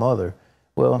your mother.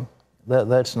 Well,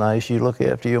 that's nice. You look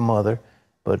after your mother,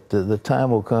 but the time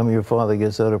will come your father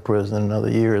gets out of prison in another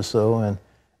year or so,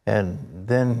 and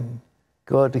then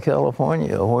go out to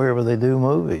California or wherever they do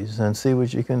movies and see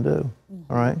what you can do.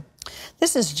 All right?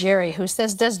 This is Jerry, who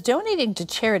says, does donating to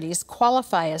charities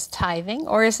qualify as tithing,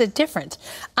 or is it different?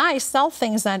 I sell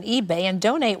things on eBay and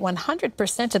donate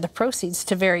 100% of the proceeds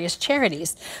to various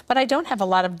charities, but I don't have a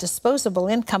lot of disposable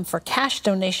income for cash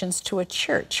donations to a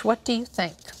church. What do you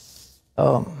think?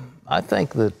 I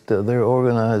think that there are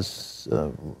organized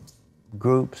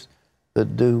groups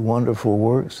that do wonderful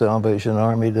work. Salvation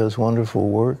Army does wonderful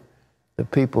work. The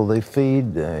people they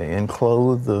feed and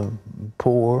clothe the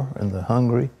poor and the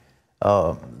hungry.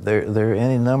 There are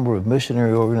any number of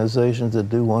missionary organizations that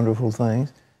do wonderful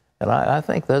things. And I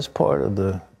think that's part of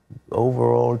the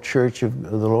overall church of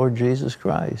the Lord Jesus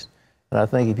Christ. And I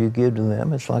think if you give to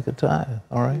them, it's like a tithe,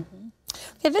 all right?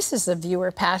 Okay, this is a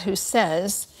viewer, Pat, who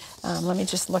says, let me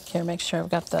just look here, make sure I've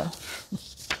got the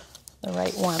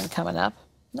right one coming up.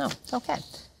 No, it's okay.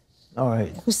 All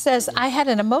right. Who says, I had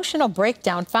an emotional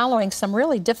breakdown following some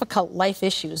really difficult life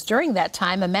issues. During that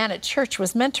time, a man at church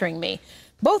was mentoring me.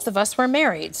 Both of us were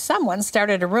married. Someone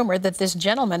started a rumor that this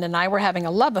gentleman and I were having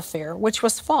a love affair, which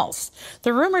was false.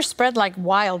 The rumor spread like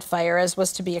wildfire, as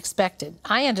was to be expected.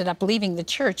 I ended up leaving the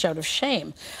church out of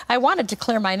shame. I wanted to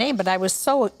clear my name, but I was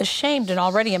so ashamed and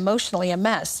already emotionally a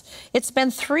mess. It's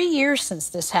been 3 years since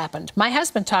this happened. My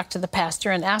husband talked to the pastor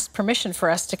and asked permission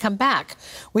for us to come back.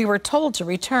 We were told to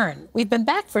return. We've been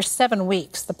back for 7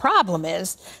 weeks. The problem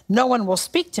is no one will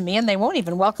speak to me, and they won't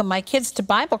even welcome my kids to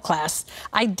Bible class.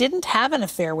 I didn't have an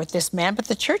affair with this man, but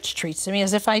the church treats me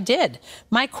as if I did.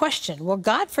 My question, will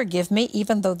God forgive me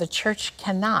even though the church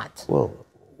cannot? Well,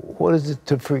 what is it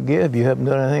to forgive? You haven't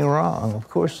done anything wrong. Of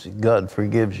course God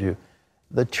forgives you.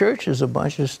 The church is a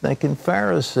bunch of stinking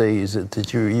Pharisees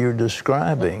that you're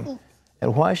describing.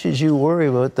 And why should you worry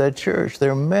about that church?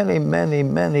 There are many, many,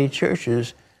 many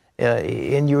churches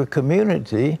in your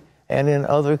community and in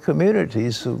other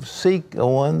communities who seek a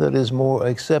one that is more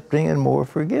accepting and more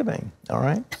forgiving, all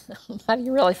right? How do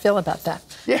you really feel about that?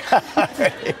 Yeah.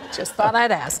 Just thought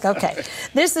I'd ask. Okay.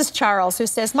 This is Charles, who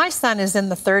says, my son is in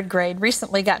the 3rd grade,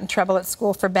 recently got in trouble at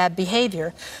school for bad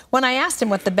behavior. When I asked him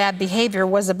what the bad behavior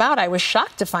was about, I was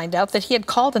shocked to find out that he had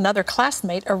called another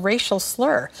classmate a racial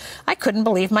slur. I couldn't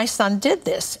believe my son did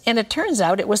this. And it turns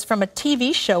out it was from a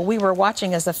TV show we were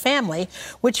watching as a family,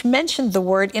 which mentioned the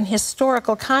word in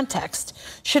historical context.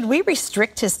 Should we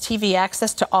restrict his TV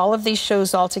access to all of these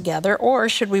shows altogether, or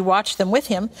should we watch them with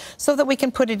him so that we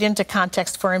can put it into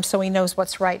context for him so he knows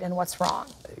what's right and what's wrong?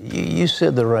 You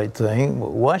said the right thing.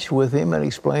 Watch with him and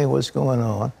explain what's going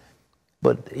on.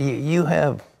 But you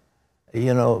have, the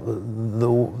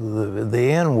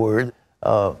N-word.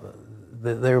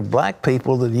 There are black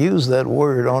people that use that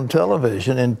word on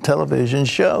television, in television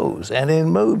shows and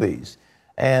in movies.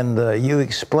 And you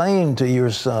explain to your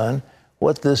son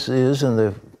what this is in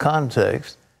the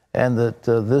context, and that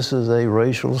this is a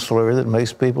racial slur that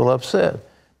makes people upset.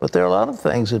 But there are a lot of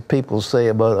things that people say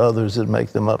about others that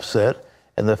make them upset,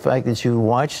 and the fact that you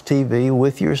watch TV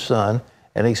with your son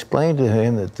and explain to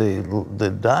him that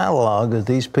the dialogue that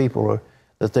these people are,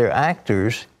 that they're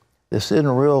actors, this isn't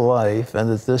real life, and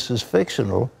that this is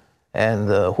fictional, And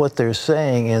what they're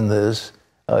saying in this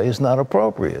is not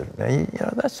appropriate. You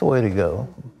know, that's the way to go.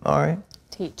 All right?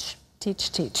 Teach.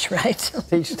 Teach, teach, right?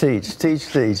 Teach, teach,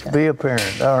 teach, teach. Be a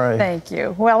parent. All right. Thank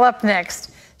you. Well, up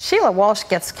next, Sheila Walsh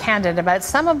gets candid about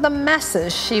some of the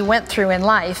messes she went through in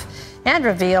life and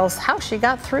reveals how she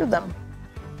got through them.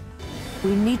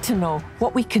 We need to know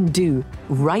what we can do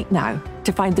right now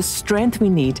to find the strength we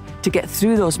need to get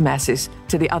through those messes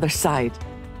to the other side.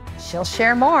 She'll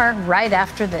share more right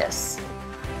after this.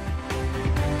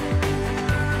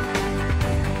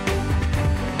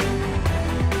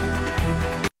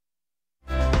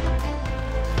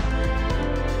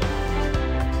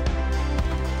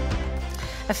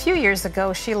 A few years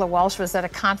ago, Sheila Walsh was at a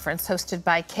conference hosted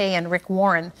by Kay and Rick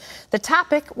Warren. The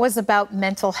topic was about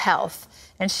mental health,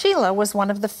 and Sheila was one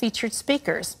of the featured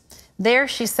speakers. There,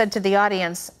 she said to the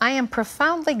audience, "I am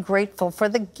profoundly grateful for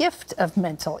the gift of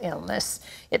mental illness.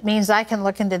 It means I can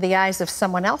look into the eyes of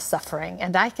someone else suffering,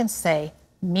 and I can say,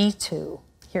 me too."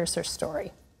 Here's her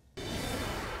story.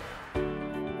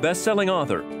 Best-selling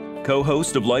author,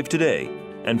 co-host of Life Today,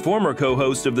 and former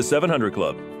co-host of the 700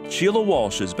 Club, Sheila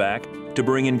Walsh is back to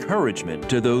bring encouragement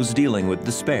to those dealing with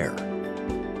despair.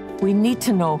 We need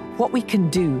to know what we can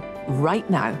do right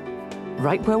now,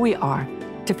 right where we are,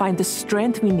 to find the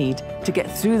strength we need to get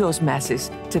through those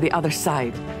messes to the other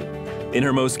side. In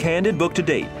her most candid book to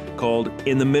date, called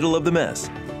In the Middle of the Mess,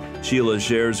 Sheila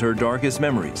shares her darkest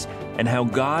memories and how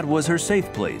God was her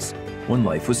safe place when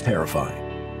life was terrifying.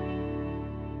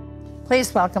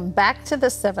 Please welcome back to the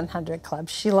 700 Club,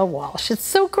 Sheila Walsh. It's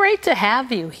so great to have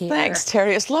you here. Thanks,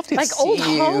 Terry. It's lovely to see you. Like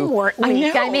old homework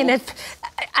week. I mean,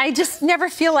 I just never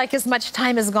feel like as much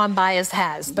time has gone by as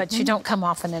has, but you don't come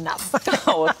often enough.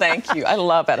 Oh, well, thank you. I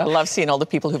love it. I love seeing all the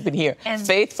people who've been here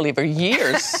faithfully for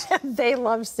years. They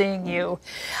love seeing you.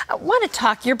 I want to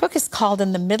talk. Your book is called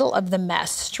In the Middle of the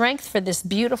Mess, Strength for This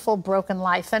Beautiful Broken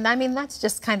Life. And I mean, that's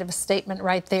just kind of a statement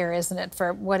right there, isn't it,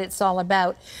 for what it's all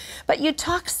about. But you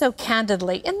talk so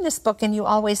candidly in this book, and you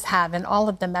always have in all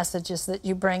of the messages that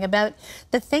you bring, about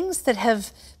the things that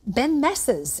have been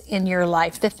messes in your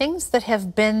life, the things that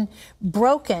have been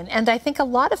broken. And I think a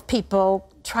lot of people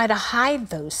try to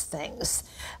hide those things.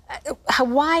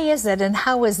 Why is it, and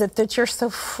how is it that you're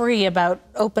so free about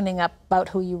opening up about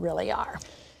who you really are?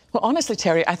 Well, honestly,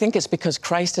 Terry, I think it's because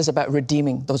Christ is about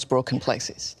redeeming those broken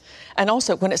places. And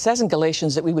also, when it says in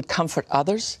Galatians that we would comfort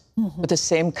others with the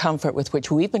same comfort with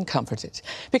which we've been comforted,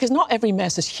 because not every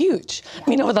mess is huge. I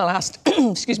mean, over the last,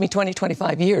 20,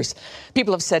 25 years,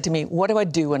 people have said to me, what do I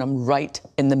do when I'm right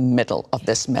in the middle of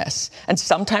this mess? And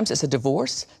sometimes it's a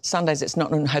divorce. Sometimes it's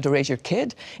not knowing how to raise your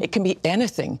kid. It can be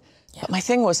anything. But my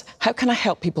thing was, how can I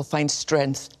help people find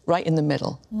strength right in the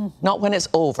middle? Not when it's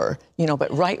over,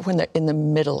 but right when they're in the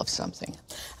middle of something.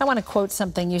 I want to quote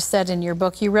something you said in your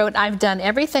book. You wrote, "I've done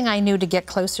everything I knew to get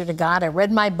closer to God. I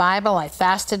read my Bible, I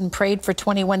fasted and prayed for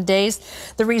 21 days.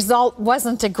 The result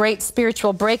wasn't a great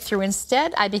spiritual breakthrough.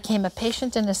 Instead, I became a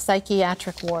patient in a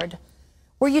psychiatric ward."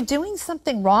 Were you doing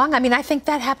something wrong? I mean, I think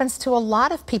that happens to a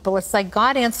lot of people. It's like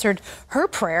God answered her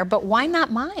prayer, but why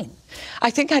not mine? I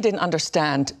think I didn't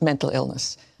understand mental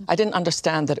illness. I didn't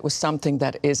understand that it was something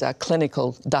that is a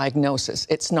clinical diagnosis.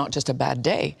 It's not just a bad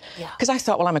day. Because I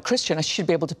thought, well, I'm a Christian, I should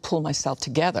be able to pull myself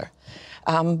together.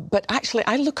 But actually,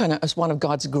 I look on it as one of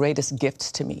God's greatest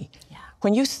gifts to me.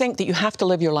 When you think that you have to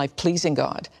live your life pleasing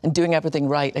God and doing everything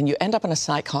right, and you end up in a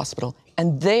psych hospital,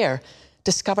 and there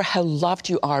discover how loved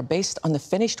you are based on the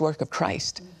finished work of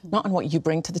Christ, not on what you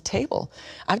bring to the table.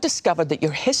 I've discovered that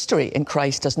your history in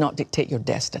Christ does not dictate your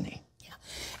destiny.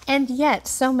 And yet,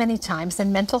 so many times,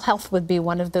 and mental health would be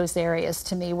one of those areas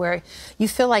to me where you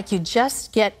feel like you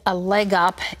just get a leg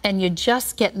up and you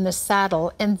just get in the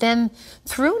saddle, and then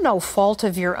through no fault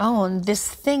of your own, this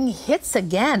thing hits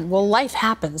again. Well, life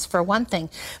happens, for one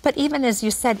thing. But even as you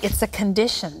said, it's a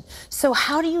condition. So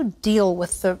how do you deal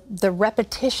with the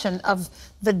repetition of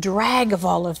the drag of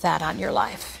all of that on your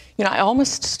life? I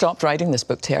almost stopped writing this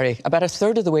book, Terry. About a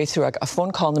third of the way through, I got a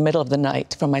phone call in the middle of the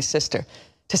night from my sister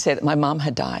to say that my mom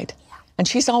had died. And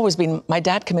she's always been, my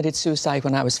dad committed suicide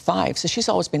when I was 5, so she's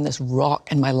always been this rock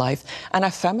in my life. And I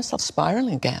found myself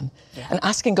spiraling again and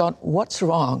asking God, what's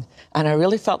wrong? And I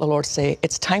really felt the Lord say,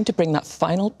 it's time to bring that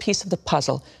final piece of the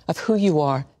puzzle of who you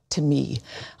are to me.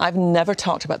 I've never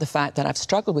talked about the fact that I've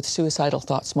struggled with suicidal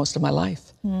thoughts most of my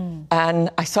life. And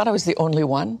I thought I was the only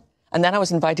one. And then I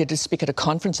was invited to speak at a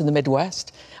conference in the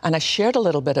Midwest. And I shared a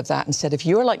little bit of that and said, if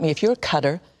you're like me, if you're a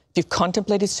cutter, if you've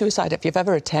contemplated suicide, if you've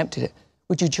ever attempted it,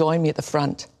 would you join me at the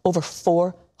front? Over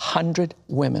 400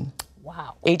 women.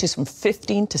 Wow. Ages from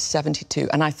 15 to 72.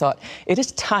 And I thought, it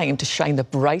is time to shine the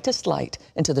brightest light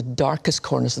into the darkest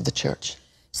corners of the church.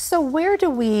 So where do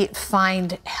we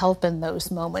find help in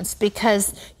those moments?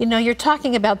 Because, you know, you're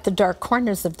talking about the dark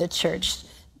corners of the church.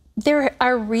 There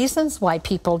are reasons why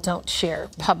people don't share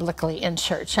publicly in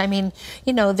church. I mean,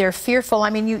 you know, they're fearful. I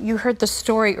mean, you heard the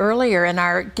story earlier in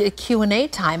our Q&A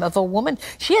time of a woman.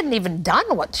 She hadn't even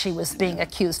done what she was being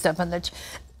accused of.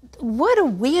 What do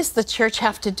we as the church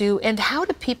have to do, and how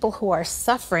do people who are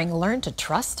suffering learn to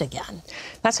trust again?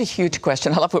 That's a huge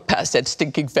question. I love what Pat said,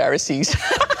 stinking Pharisees.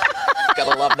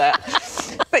 Gotta love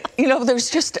that. But, you know, there's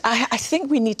just, I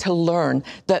think we need to learn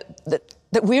that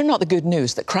we're not the good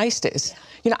news, that Christ is.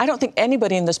 You know, I don't think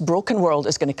anybody in this broken world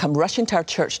is going to come rushing to our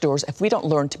church doors if we don't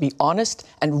learn to be honest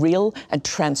and real and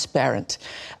transparent.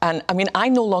 And, I mean, I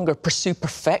no longer pursue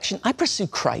perfection. I pursue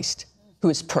Christ, who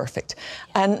is perfect.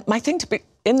 And my thing to be,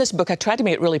 in this book, I try to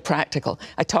make it really practical.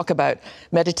 I talk about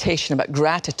meditation, about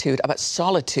gratitude, about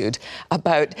solitude,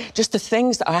 about just the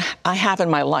things that I have in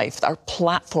my life, that are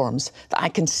platforms that I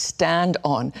can stand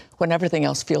on when everything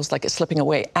else feels like it's slipping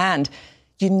away. And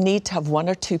you need to have one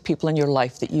or two people in your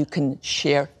life that you can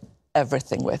share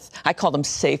everything with. I call them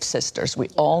safe sisters. We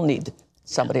all need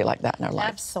somebody like that in our life.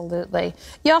 Absolutely.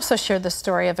 You also shared the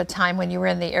story of a time when you were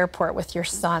in the airport with your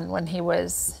son when he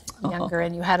was younger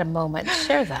and you had a moment.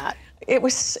 Share that. It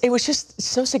was just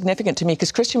so significant to me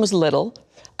because Christian was little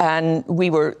and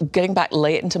we were getting back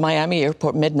late into Miami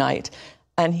airport, midnight,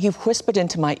 and he whispered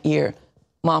into my ear,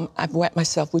 "Mom, I've wet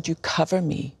myself. Would you cover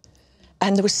me?"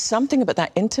 And there was something about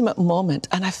that intimate moment,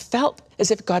 and I felt as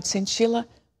if God saying, "Sheila,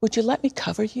 would you let me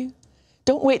cover you?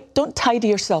 Don't wait, don't tidy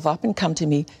yourself up and come to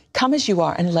me. Come as you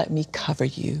are and let me cover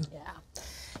you." Yeah.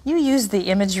 You use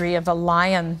the imagery of a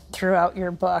lion throughout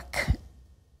your book.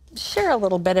 Share a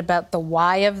little bit about the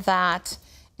why of that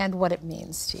and what it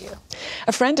means to you.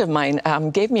 A friend of mine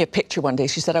gave me a picture one day.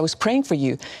 She said, "I was praying for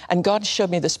you, and God showed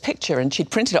me this picture," and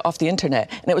she'd printed it off the internet,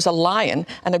 and it was a lion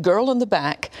and a girl in the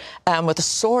back with a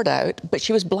sword out, but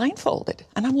she was blindfolded.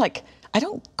 And I'm like, I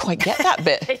don't quite get that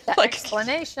bit. Like,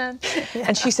 explanation. Yeah.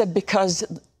 And she said, because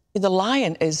the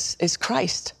lion is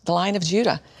Christ, the Lion of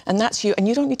Judah, and that's you, and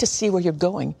you don't need to see where you're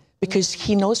going because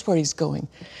he knows where he's going.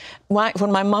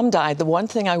 When my mom died, the one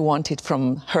thing I wanted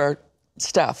from her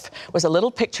stuff was a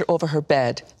little picture over her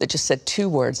bed that just said two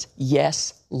words,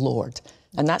 "Yes, Lord."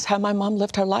 And that's how my mom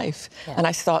lived her life. Yeah. And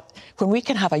I thought, when we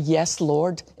can have a yes,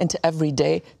 Lord, into every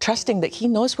day, trusting that he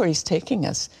knows where he's taking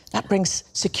us, that brings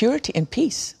security and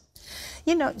peace.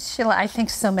 You know, Sheila, I think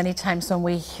so many times when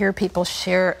we hear people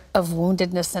share of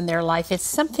woundedness in their life, it's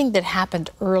something that happened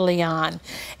early on.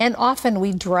 And often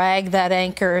we drag that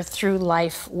anchor through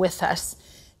life with us.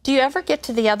 Do you ever get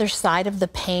to the other side of the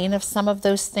pain of some of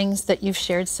those things that you've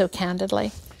shared so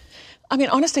candidly? I mean,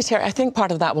 honestly, Terry, I think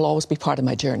part of that will always be part of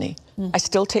my journey. I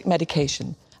still take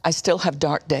medication. I still have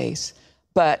dark days.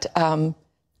 But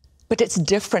it's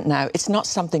different now. It's not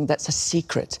something that's a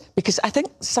secret. Because I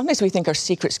think sometimes we think our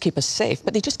secrets keep us safe,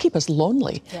 but they just keep us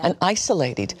lonely and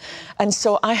isolated. And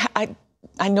so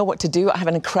I know what to do. I have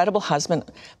an incredible husband.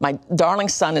 My darling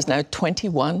son is now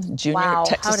 21, junior at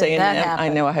Texas A&M. I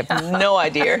know, I have no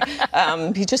idea.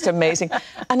 He's just amazing.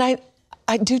 And I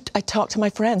talk to my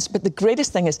friends, but the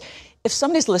greatest thing is, if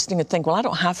somebody's listening and think, well, I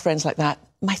don't have friends like that,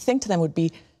 my thing to them would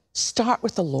be, start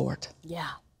with the Lord. Yeah.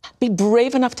 Be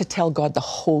brave enough to tell God the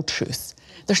whole truth.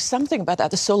 There's something about that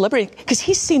that's so liberating, because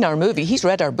he's seen our movie, he's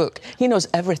read our book, he knows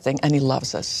everything, and he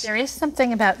loves us. There is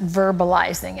something about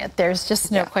verbalizing it. There's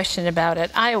just no question about it.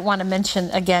 I want to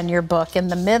mention again your book, In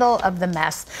the Middle of the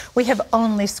Mess. We have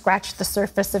only scratched the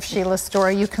surface of Sheila's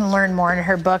story. You can learn more in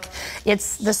her book.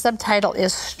 The subtitle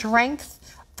is Strength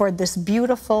for This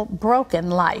Beautiful Broken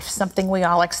Life, something we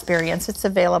all experience. It's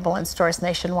available in stores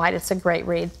nationwide. It's a great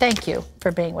read. Thank you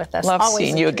for being with us. Love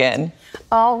seeing you again.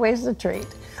 Always a treat.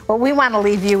 Well, we want to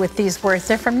leave you with these words.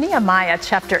 They're from Nehemiah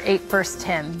chapter 8, verse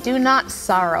 10. Do not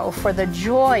sorrow, for the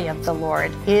joy of the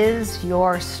Lord is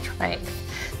your strength.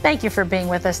 Thank you for being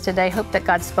with us today. Hope that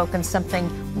God's spoken something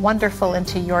wonderful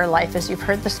into your life as you've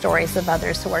heard the stories of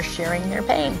others who are sharing their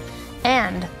pain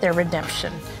and their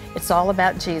redemption. It's all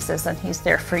about Jesus, and he's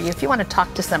there for you. If you want to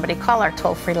talk to somebody, call our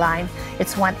toll-free line.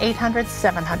 It's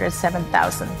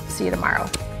 1-800-700-7000. See you tomorrow.